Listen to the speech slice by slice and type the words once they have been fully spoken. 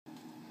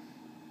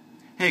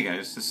Hey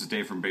guys, this is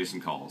Dave from Basin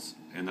Calls,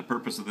 and the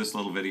purpose of this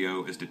little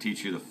video is to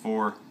teach you the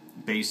 4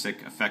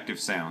 basic effective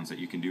sounds that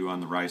you can do on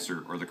the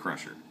ricer or the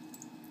crusher.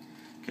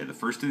 Okay, the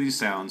first of these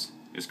sounds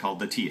is called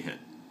the T-hit,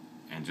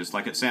 and just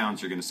like it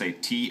sounds, you're going to say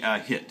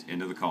T-a-hit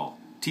into the call.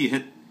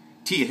 T-a-hit,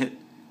 T-a-hit,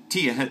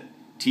 T-a-hit,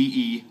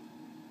 T-E-A-H-I-T.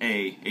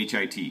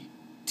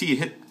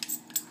 T-a-hit.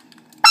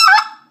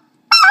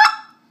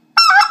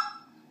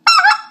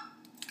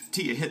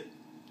 T-a-hit,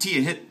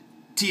 T-a-hit,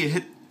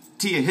 T-a-hit,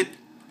 T-a-hit.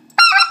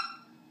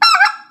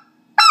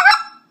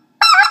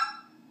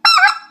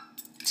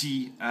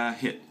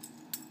 T-hit.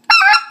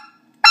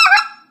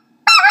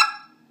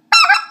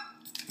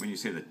 When you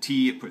say the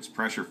T, it puts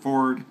pressure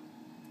forward.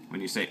 When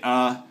you say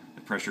the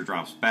pressure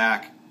drops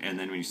back. And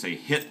then when you say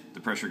hit, the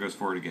pressure goes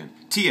forward again.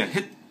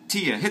 T-hit,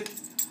 T-hit.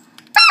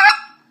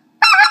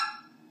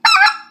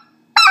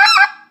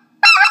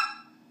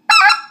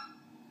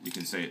 You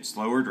can say it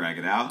slower, drag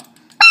it out.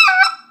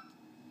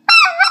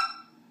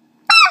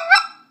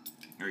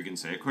 Or you can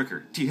say it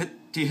quicker.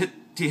 T-hit, T-hit,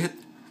 T-hit.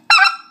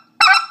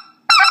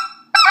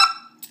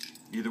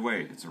 Either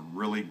way, it's a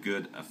really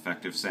good,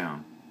 effective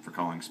sound for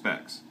calling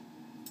specks.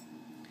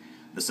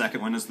 The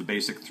second one is the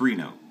basic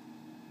 3-note.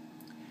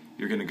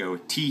 You're going to go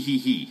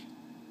tee-hee-hee,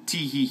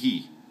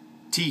 tee-hee-hee,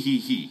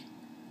 tee-hee-hee.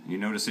 You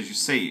notice as you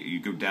say it, you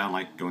go down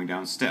like going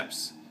down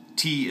steps.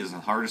 T is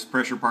the hardest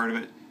pressure part of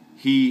it.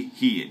 He,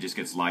 it just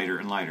gets lighter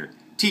and lighter.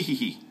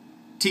 Tee-hee-hee,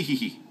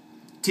 tee-hee-hee,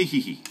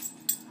 tee-hee-hee.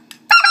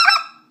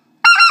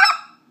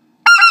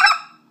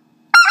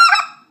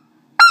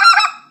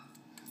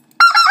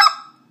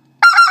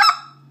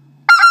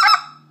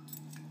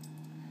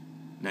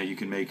 Now you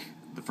can make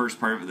the first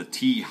part of the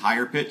T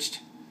higher pitched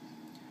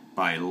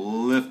by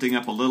lifting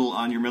up a little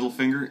on your middle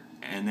finger,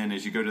 and then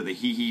as you go to the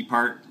hee-hee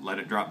part, let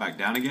it drop back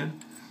down again.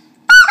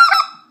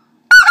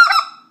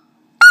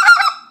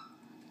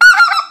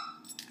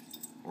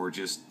 Or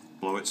just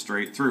blow it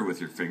straight through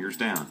with your fingers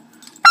down.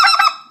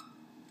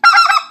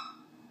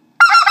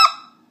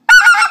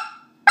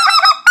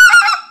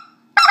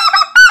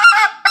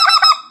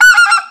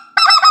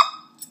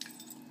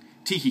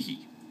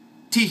 Tee-hee-hee,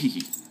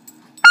 tee-hee-hee.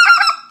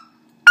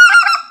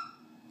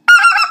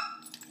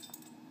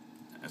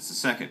 That's the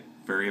second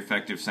very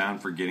effective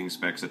sound for getting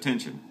specks'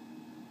 attention.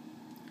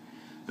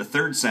 The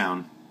third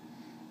sound,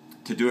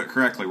 to do it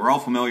correctly, we're all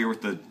familiar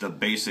with the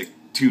basic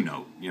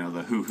 2-note, you know,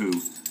 the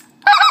hoo-hoo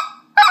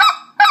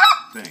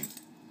thing.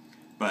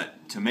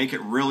 But to make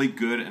it really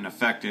good and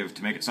effective,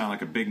 to make it sound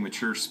like a big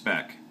mature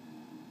speck,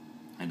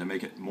 and to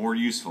make it more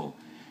useful,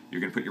 you're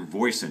going to put your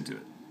voice into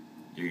it.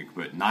 You're going to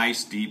put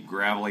nice, deep,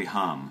 gravelly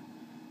hum.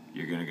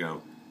 You're going to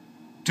go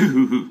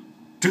too-hoo-hoo,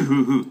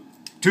 too-hoo-hoo,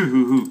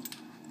 too-hoo-hoo.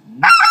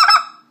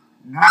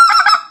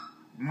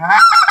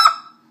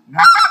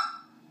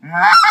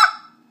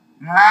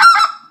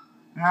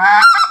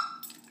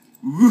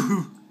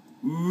 Ooh,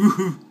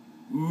 ooh,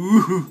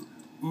 ooh,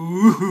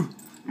 ooh.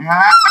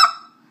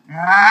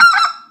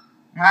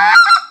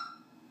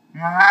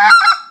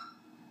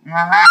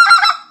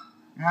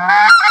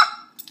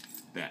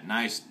 That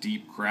nice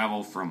deep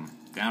gravel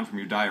down from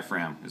your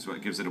diaphragm is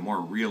what gives it a more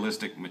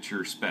realistic,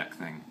 mature speck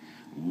thing.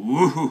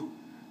 Woohoo!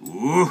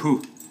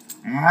 Woohoo!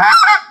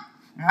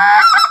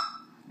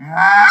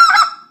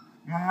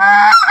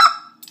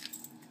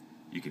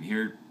 You can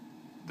hear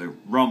the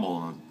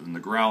rumble and the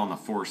growl and the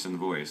force in the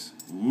voice.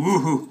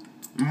 Woohoo!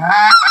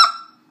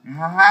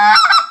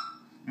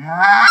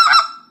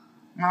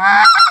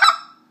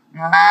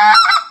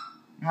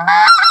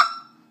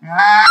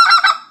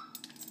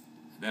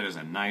 That is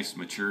a nice,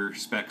 mature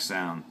speck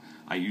sound.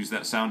 I use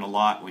that sound a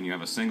lot when you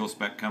have a single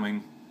speck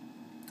coming.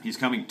 He's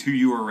coming to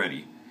you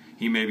already.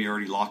 He may be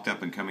already locked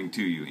up and coming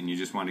to you, and you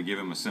just want to give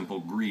him a simple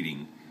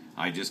greeting.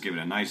 I just give it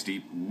a nice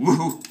deep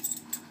woo,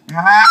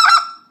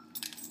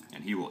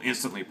 and he will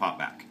instantly pop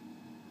back.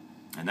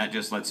 And that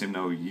just lets him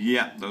know,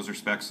 yep, those are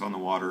specks on the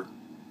water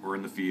or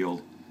in the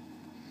field,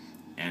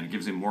 and it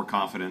gives him more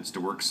confidence to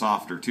work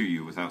softer to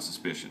you without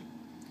suspicion.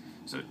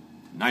 So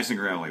nice and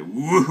gravelly,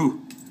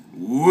 woohoo,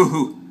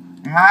 woohoo.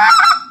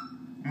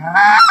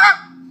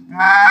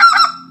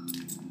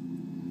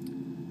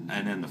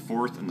 And then the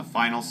fourth and the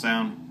final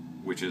sound,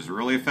 which is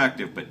really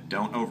effective but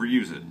don't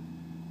overuse it,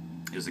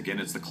 is again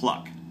it's the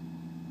cluck.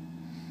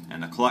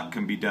 And the cluck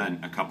can be done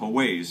a couple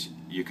ways.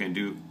 You can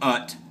do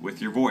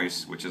with your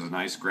voice, which is a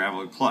nice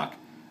gravelly cluck.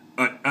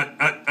 And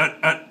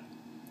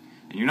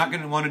you're not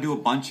going to want to do a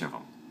bunch of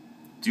them.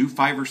 Do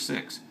 5 or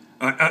 6.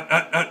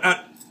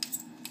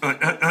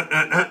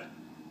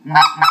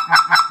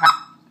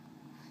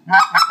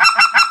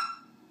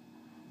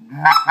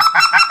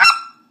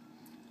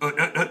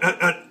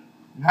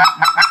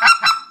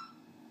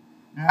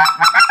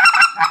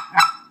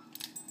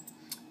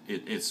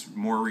 It's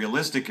more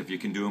realistic if you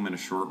can do them in a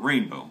short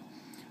rainbow.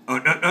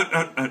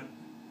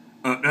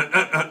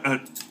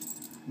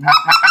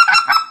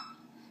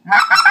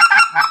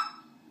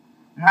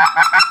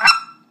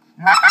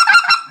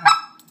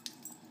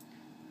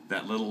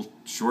 That little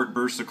short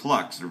bursts of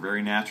clucks are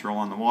very natural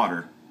on the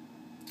water.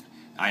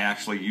 I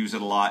actually use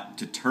it a lot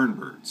to turn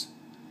birds.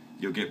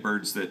 You'll get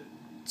birds that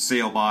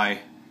sail by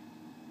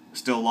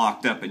still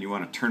locked up and you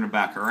want to turn them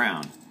back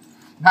around.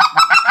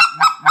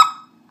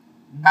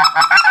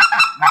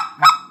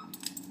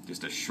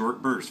 Just a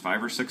short burst,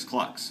 5 or 6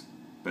 clucks.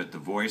 But the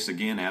voice,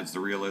 again, adds the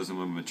realism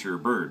of a mature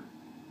bird.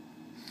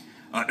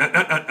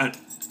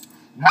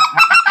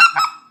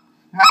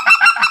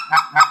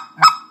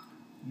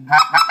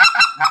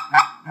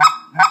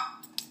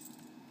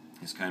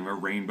 It's kind of a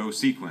rainbow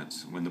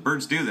sequence. When the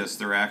birds do this,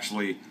 they're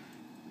actually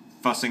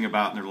fussing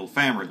about in their little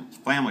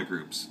family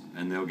groups,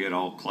 and they'll get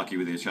all clucky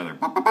with each other.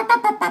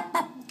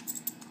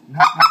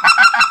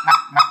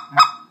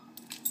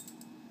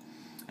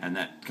 And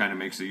that kind of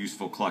makes a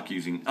useful cluck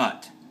using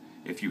ut.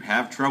 If you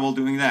have trouble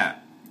doing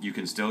that, you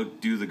can still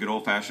do the good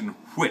old-fashioned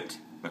whit,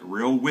 but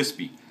real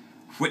wispy.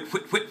 Whit,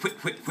 whit, whit,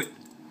 whit, whit, whit.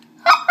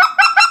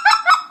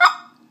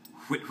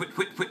 Whit, whit,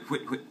 whit, whit,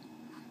 whit, whit.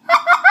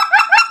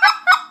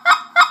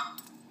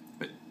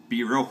 But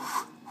be real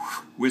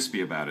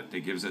wispy about it.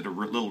 It gives it a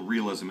little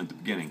realism at the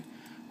beginning.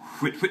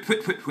 Whit, whit,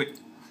 whit, whit, whit.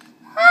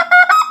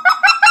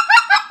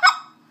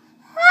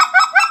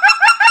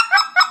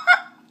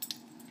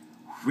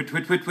 Whit,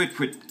 whit, whit, whit,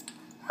 whit.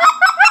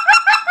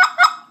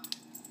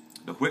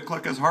 The whit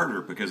cluck is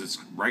harder because it's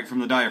right from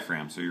the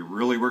diaphragm, so you're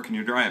really working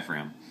your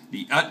diaphragm.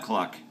 The ut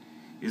cluck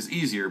is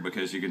easier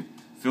because you can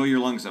fill your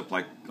lungs up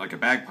like a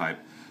bagpipe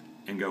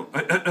and go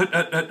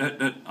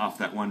off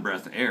that one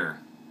breath of air.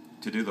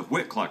 To do the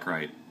whit cluck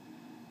right,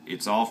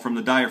 it's all from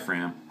the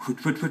diaphragm,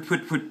 whit, whit, whit,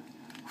 whit, whit,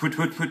 whit,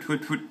 whit, whit,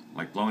 whit, whit,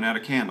 like blowing out a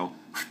candle.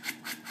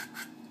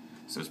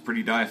 So it's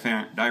pretty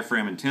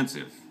diaphragm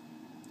intensive.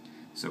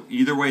 So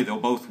either way, they'll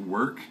both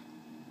work.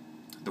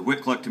 The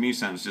whit cluck to me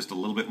sounds just a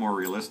little bit more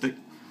realistic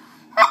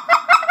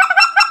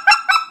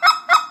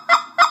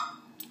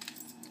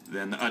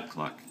than the ut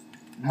cluck.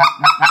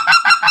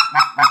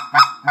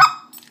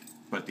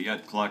 But the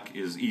ut cluck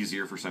is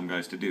easier for some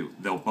guys to do.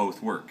 They'll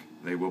both work.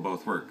 They will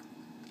both work.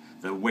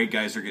 The way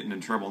guys are getting in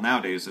trouble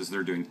nowadays is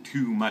they're doing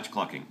too much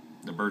clucking.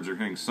 The birds are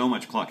doing so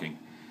much clucking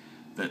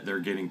that they're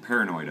getting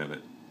paranoid of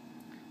it.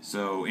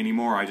 So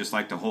anymore, I just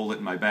like to hold it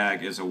in my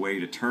bag as a way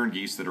to turn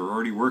geese that are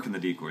already working the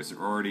decoys. They're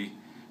already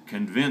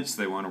convinced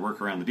they want to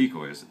work around the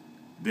decoys.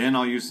 Then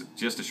I'll use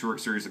just a short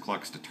series of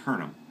clucks to turn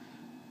them.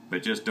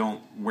 But just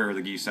don't wear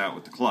the geese out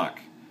with the cluck,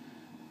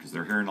 because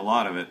they're hearing a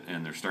lot of it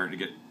and they're starting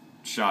to get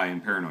shy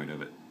and paranoid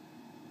of it.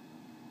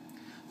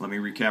 Let me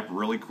recap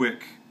really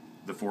quick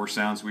the 4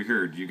 sounds we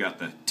heard. You got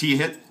the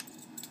T-hit.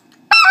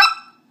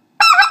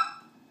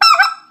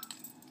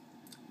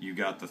 You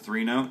got the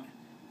 3-note.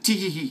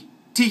 Tee-hee-hee,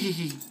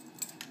 tee-hee-hee.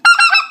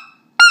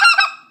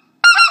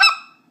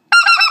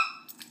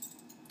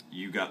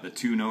 You got the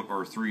 2-note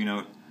or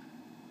 3-note.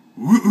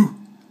 Woo-hoo,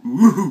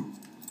 woo-hoo.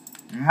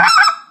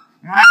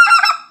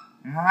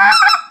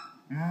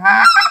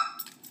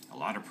 A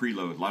lot of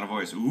preload, a lot of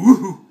voice.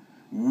 Woo-hoo,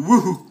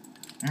 woo-hoo.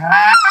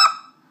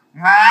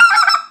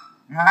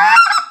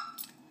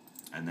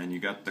 And then you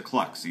got the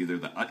clucks, either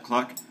the ut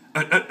cluck,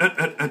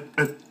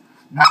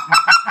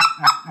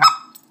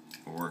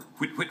 or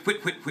whit, whit,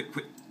 whit, whit, whit,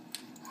 whit.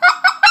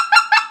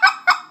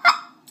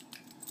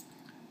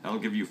 That'll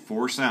give you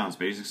 4 sounds,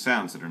 basic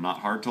sounds that are not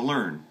hard to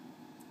learn,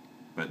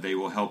 but they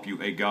will help you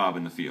a gob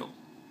in the field.